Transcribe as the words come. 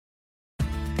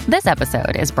This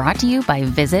episode is brought to you by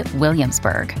Visit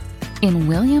Williamsburg. In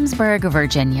Williamsburg,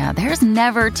 Virginia, there's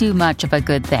never too much of a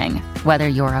good thing. Whether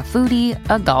you're a foodie,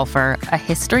 a golfer, a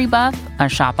history buff, a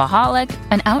shopaholic,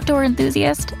 an outdoor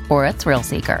enthusiast, or a thrill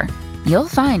seeker, you'll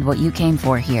find what you came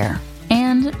for here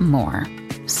and more.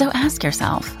 So ask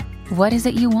yourself, what is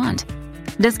it you want?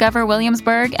 Discover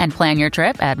Williamsburg and plan your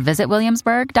trip at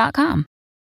visitwilliamsburg.com.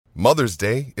 Mother's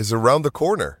Day is around the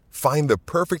corner. Find the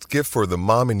perfect gift for the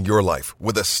mom in your life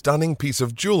with a stunning piece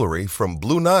of jewelry from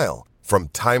Blue Nile. From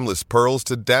timeless pearls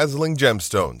to dazzling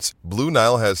gemstones, Blue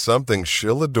Nile has something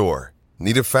she'll adore.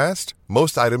 Need it fast?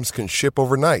 Most items can ship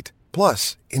overnight.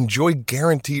 Plus, enjoy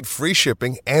guaranteed free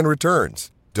shipping and returns.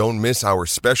 Don't miss our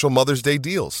special Mother's Day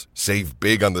deals. Save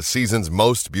big on the season's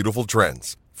most beautiful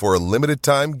trends. For a limited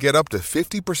time, get up to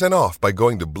 50% off by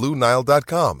going to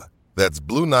BlueNile.com. That's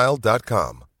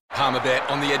BlueNile.com. Palmerbet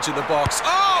on the edge of the box.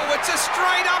 Oh, it's a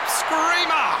straight-up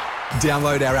screamer!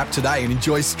 Download our app today and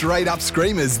enjoy straight-up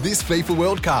screamers this FIFA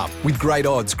World Cup with great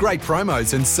odds, great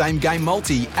promos and same-game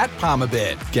multi at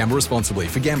Palmerbet. Gamble responsibly.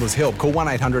 For Gamblers' Help, call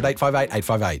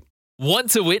 1-800-858-858.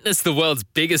 Want to witness the world's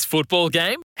biggest football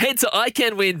game? Head to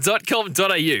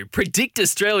iCanWin.com.au, predict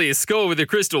Australia's score with a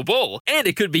crystal ball, and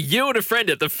it could be you and a friend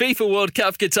at the FIFA World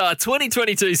Cup Qatar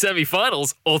 2022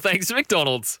 semi-finals, all thanks to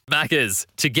McDonald's. Maccas,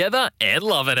 together and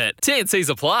loving it. TNCs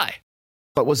apply.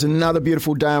 It was another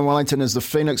beautiful day in Wellington as the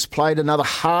Phoenix played another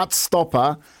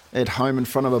heart-stopper at home in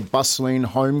front of a bustling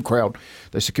home crowd.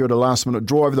 They secured a last-minute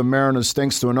draw over the Mariners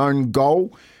thanks to an own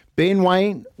goal. Ben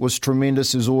Waine was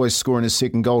tremendous as always, scoring his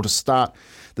second goal to start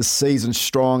the season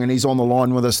strong, and he's on the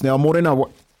line with us now. Morena,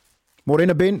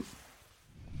 Ben.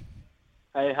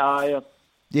 Hey, how are you?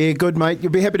 Yeah, good, mate.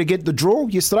 You'll be happy to get the draw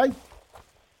yesterday?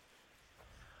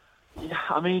 Yeah,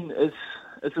 I mean, it's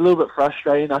a little bit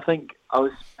frustrating. I think I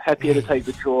was happier to take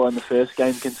the draw in the first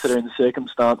game considering the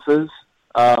circumstances.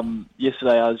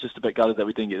 Yesterday I was just a bit gutted that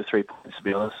we didn't get the 3 points, to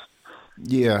be honest.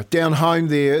 Yeah, down home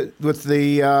there with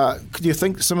the... do you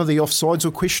think some of the offsides were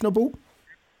questionable?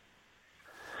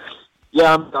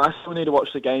 Yeah, I still need to watch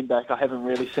the game back. I haven't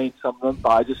really seen some of them, but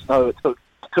I just know it took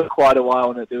quite a while,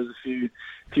 and there was a few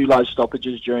large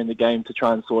stoppages during the game to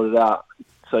try and sort it out.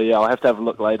 So yeah, I'll have to have a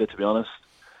look later, to be honest.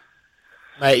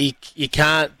 Mate, you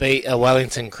can't beat a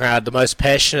Wellington crowd, the most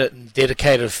passionate and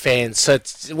dedicated fans. So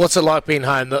what's it like being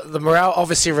home? The morale,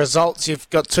 obviously results, you've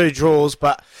got 2 draws,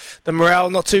 but the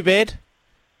morale not too bad?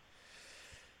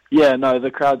 Yeah, no, the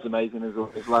crowd's amazing, as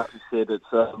like you said. It's,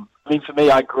 I mean, for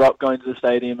me, I grew up going to the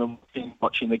stadium and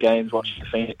watching the games, watching the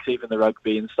Phoenix, even the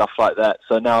rugby and stuff like that.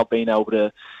 So now being able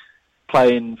to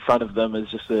play in front of them is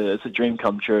just it's a dream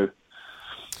come true.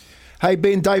 Hey,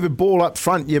 Ben, David Ball up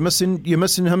front, you're missing him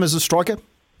as a striker?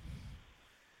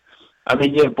 I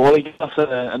mean, yeah, Bally gives us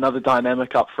another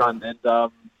dynamic up front, and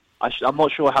I'm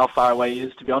not sure how far away he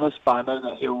is, to be honest, but I know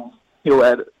that he'll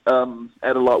add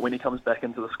a lot when he comes back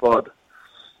into the squad.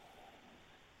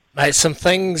 Mate, some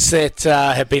things that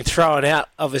have been thrown out,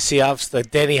 obviously, after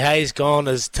Danny Hayes gone,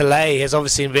 as Talay has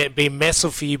obviously been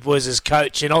massive for you boys as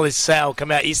coach, and Ollie Sale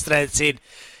come out yesterday and said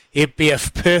he'd be a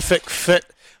perfect fit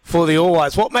for the All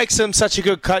Whites. What makes him such a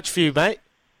good coach for you, mate?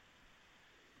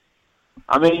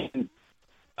 I mean,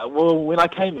 well, when I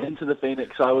came into the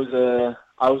Phoenix, I was a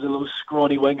little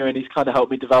scrawny winger, and he's kind of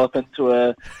helped me develop into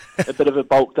a bit of a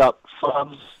bulked up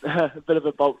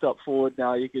forward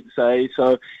now, you could say.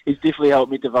 So he's definitely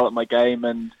helped me develop my game,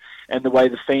 and the way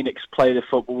the Phoenix play the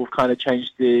football will kind of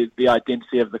change the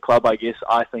identity of the club, I guess.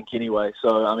 I think anyway.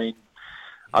 So I mean,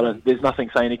 there's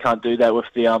nothing saying he can't do that with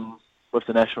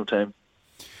the national team.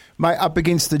 Mate, up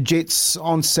against the Jets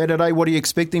on Saturday, what are you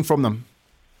expecting from them?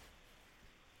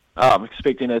 I'm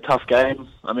expecting a tough game.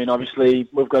 I mean, obviously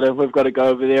we've got to go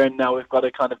over there, and now we've got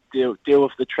to kind of deal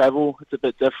with the travel. It's a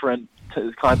bit different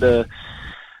to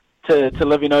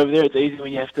living over there. It's easy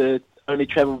when you have to only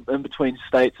travel in between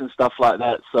states and stuff like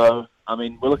that. So, I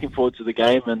mean, we're looking forward to the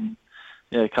game, and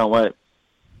yeah, can't wait.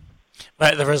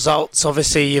 Mate, the results,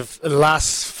 obviously, in the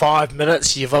last 5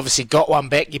 minutes, you've obviously got one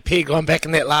back. You pegged one back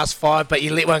in that last 5, but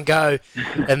you let one go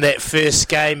in that first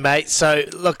game, mate. So,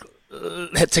 look,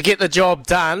 to get the job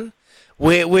done,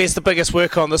 where's the biggest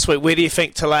work on this week? Where do you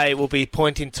think Talay will be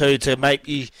pointing to make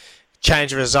you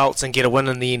change results and get a win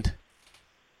in the end?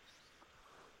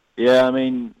 Yeah, I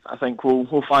mean, I think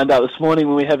we'll find out this morning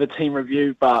when we have a team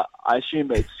review, but I assume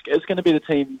it's going to be the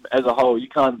team as a whole. You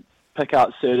can't pick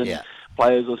out certain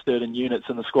players or certain units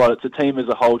in the squad. It's a team as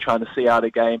a whole trying to see out a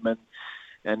game,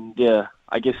 and yeah,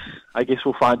 I guess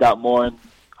we'll find out more, and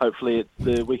hopefully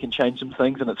we can change some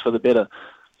things, and it's for the better.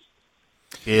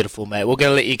 Beautiful, mate. We're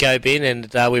going to let you go, Ben,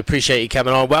 and we appreciate you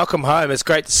coming on. Welcome home. It's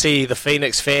great to see the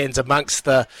Phoenix fans amongst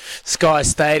the Sky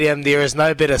Stadium. There is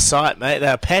no better sight, mate.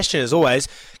 They're passionate as always.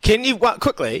 Can you,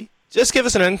 quickly, just give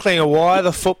us an inkling of why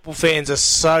the football fans are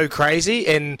so crazy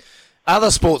and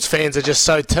other sports fans are just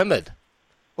so timid?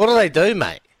 What do they do,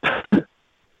 mate?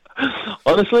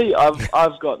 Honestly,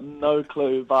 I've got no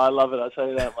clue, but I love it. I tell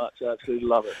you that much. I absolutely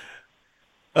love it.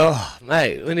 Oh,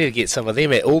 mate, we need to get some of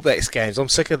them at All Blacks games. I'm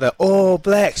sick of the All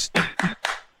Blacks.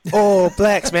 All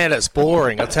Blacks, man, it's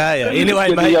boring, I tell you.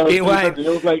 Anyway, mate,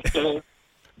 anyway.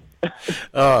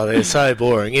 Oh, they're so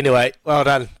boring. Anyway, well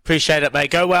done. Appreciate it,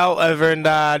 mate. Go well over in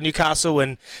Newcastle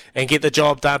and get the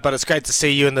job done. But it's great to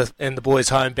see you and the boys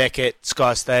home back at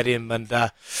Sky Stadium. And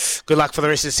good luck for the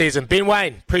rest of the season. Ben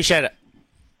Waine, appreciate it.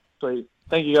 Sweet.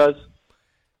 Thank you, guys.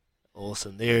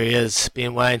 Awesome. There he is,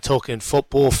 Ben Waine, talking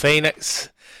football. Phoenix,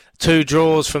 2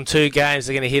 draws from 2 games.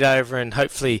 They're going to head over and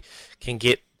hopefully can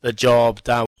get the job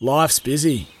done. Life's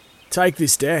busy. Take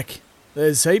this deck.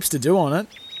 There's heaps to do on it,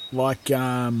 like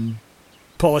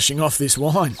polishing off this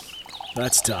wine.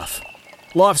 That's tough.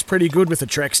 Life's pretty good with a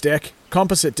Trex deck.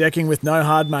 Composite decking with no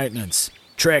hard maintenance.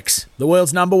 Trex, the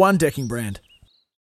world's #1 decking brand.